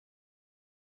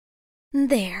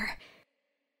There.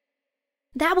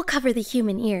 That will cover the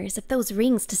human ears if those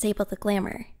rings disable the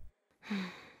glamour.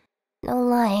 No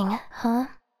lying, huh?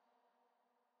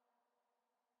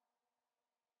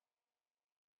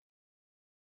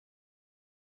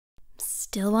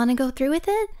 Still want to go through with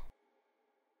it?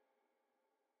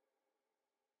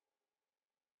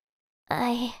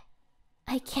 I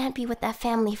can't be with that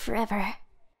family forever.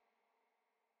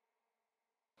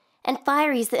 And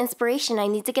Firey's the inspiration I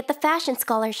need to get the fashion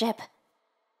scholarship.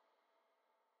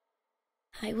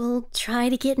 I will try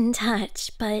to get in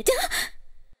touch, but...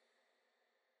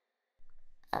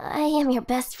 I am your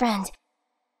best friend.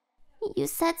 You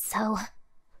said so.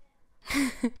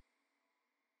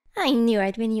 I knew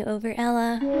I'd win you over,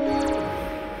 Ella.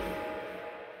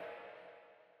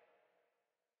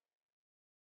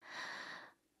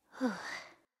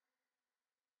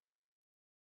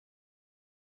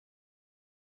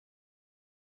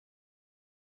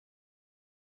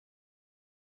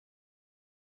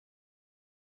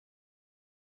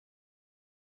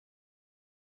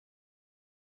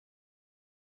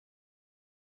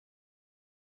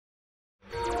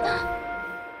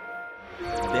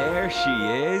 There she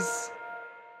is.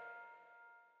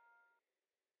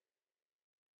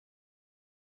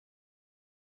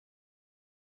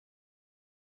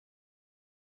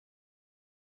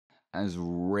 As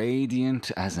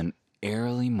radiant as an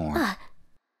early morning.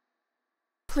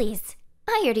 Please,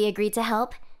 I already agreed to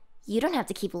help. You don't have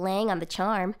to keep laying on the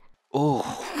charm.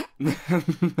 Oh.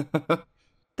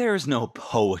 There's no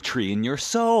poetry in your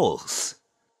souls.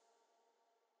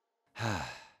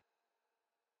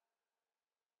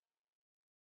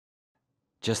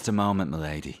 Just a moment,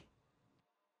 milady.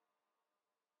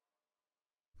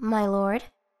 My lord?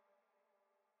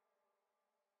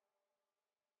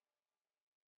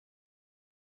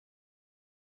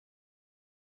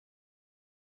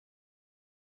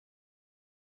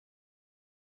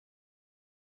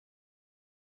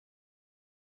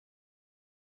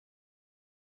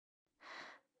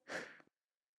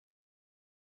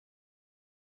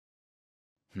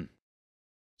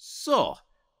 So,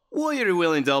 why are you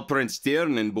willing to help Prince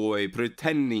Tiernan boy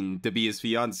pretending to be his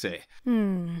fiancé?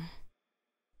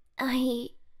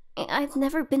 I've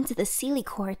never been to the Sealy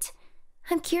Court.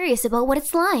 I'm curious about what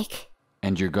it's like.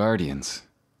 And your guardians,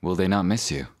 will they not miss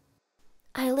you?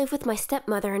 I live with my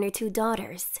stepmother and her 2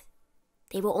 daughters.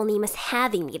 They will only miss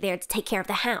having me there to take care of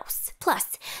the house.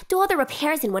 Plus, do all the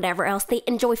repairs and whatever else they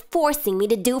enjoy forcing me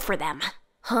to do for them.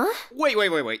 Huh? Wait.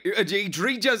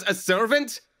 Adrija's a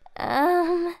servant?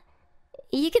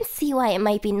 You can see why it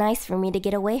might be nice for me to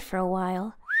get away for a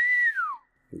while.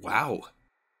 Wow.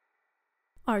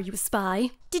 Are you a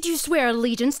spy? Did you swear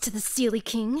allegiance to the Sealy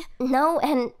King? No,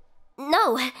 and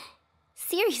no.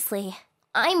 Seriously,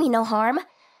 I mean no harm.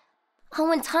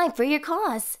 All in time for your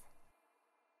cause.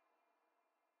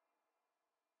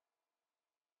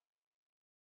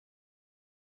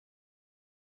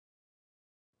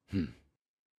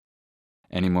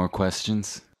 Any more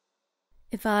questions?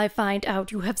 If I find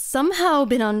out you have somehow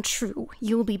been untrue,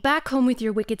 you will be back home with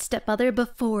your wicked stepmother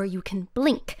before you can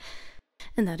blink.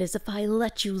 And that is if I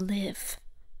let you live.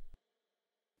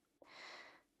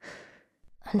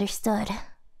 Understood.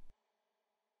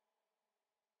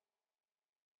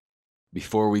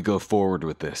 Before we go forward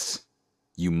with this,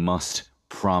 you must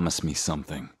promise me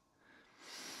something.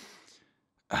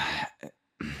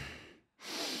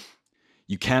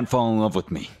 You can't fall in love with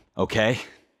me, okay?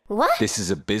 What? This is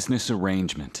a business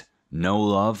arrangement. No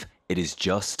love, it is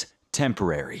just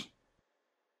temporary.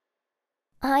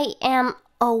 I am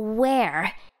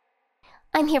aware.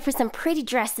 I'm here for some pretty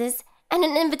dresses and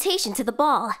an invitation to the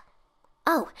ball.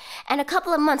 Oh, and a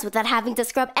couple of months without having to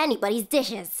scrub anybody's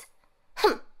dishes.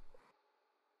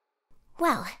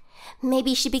 Well,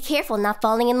 maybe you should be careful not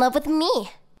falling in love with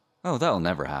me. Oh, that'll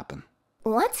never happen.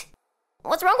 What?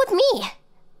 What's wrong with me?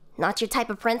 Not your type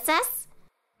of princess?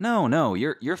 No,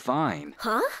 you're fine.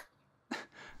 Huh?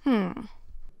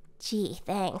 Gee,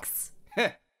 thanks.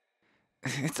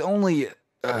 It's only...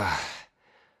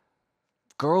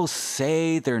 girls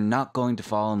say they're not going to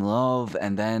fall in love,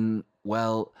 and then,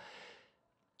 well...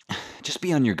 just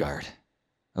be on your guard,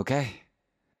 okay?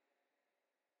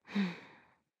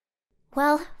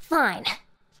 Well, fine.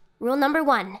 Rule number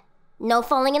 1, no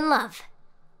falling in love.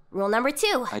 Rule number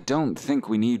 2. I don't think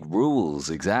we need rules,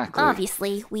 exactly.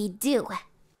 Obviously, we do.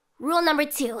 Rule number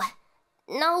 2,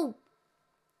 no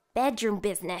bedroom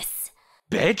business.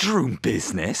 Bedroom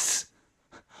business?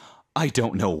 I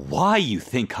don't know why you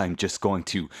think I'm just going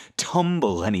to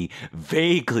tumble any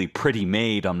vaguely pretty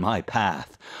maid on my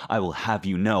path. I will have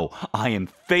you know I am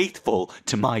faithful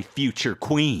to my future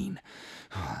queen.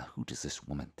 Who does this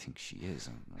woman think she is?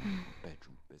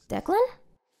 Bedroom business. Declan?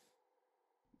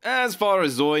 As far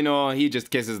as I know, he just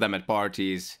kisses them at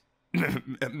parties.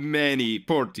 Many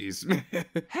parties.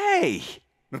 Hey!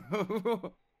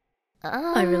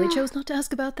 I really chose not to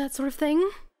ask about that sort of thing.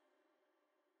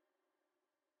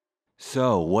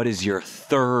 So, what is your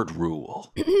third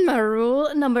rule?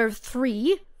 Rule number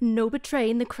 3, no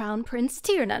betraying the Crown Prince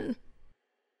Tiernan.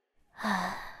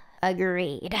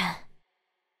 Agreed.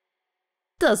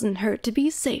 Doesn't hurt to be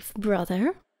safe,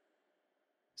 brother.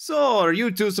 So, are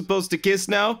you two supposed to kiss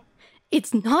now?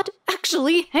 It's not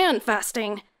actually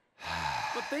hand-fasting.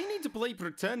 But they need to play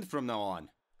pretend from now on.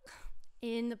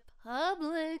 In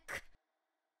public.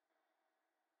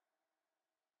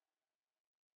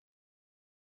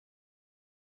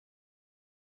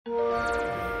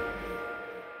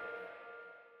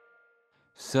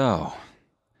 So,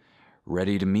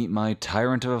 ready to meet my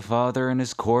tyrant of a father and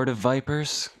his court of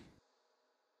vipers?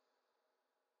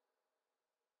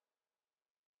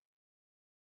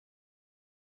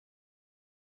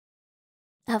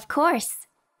 Of course,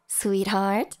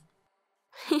 sweetheart.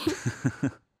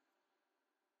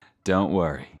 Don't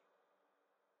worry.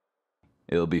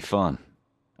 It'll be fun.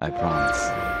 I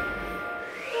promise.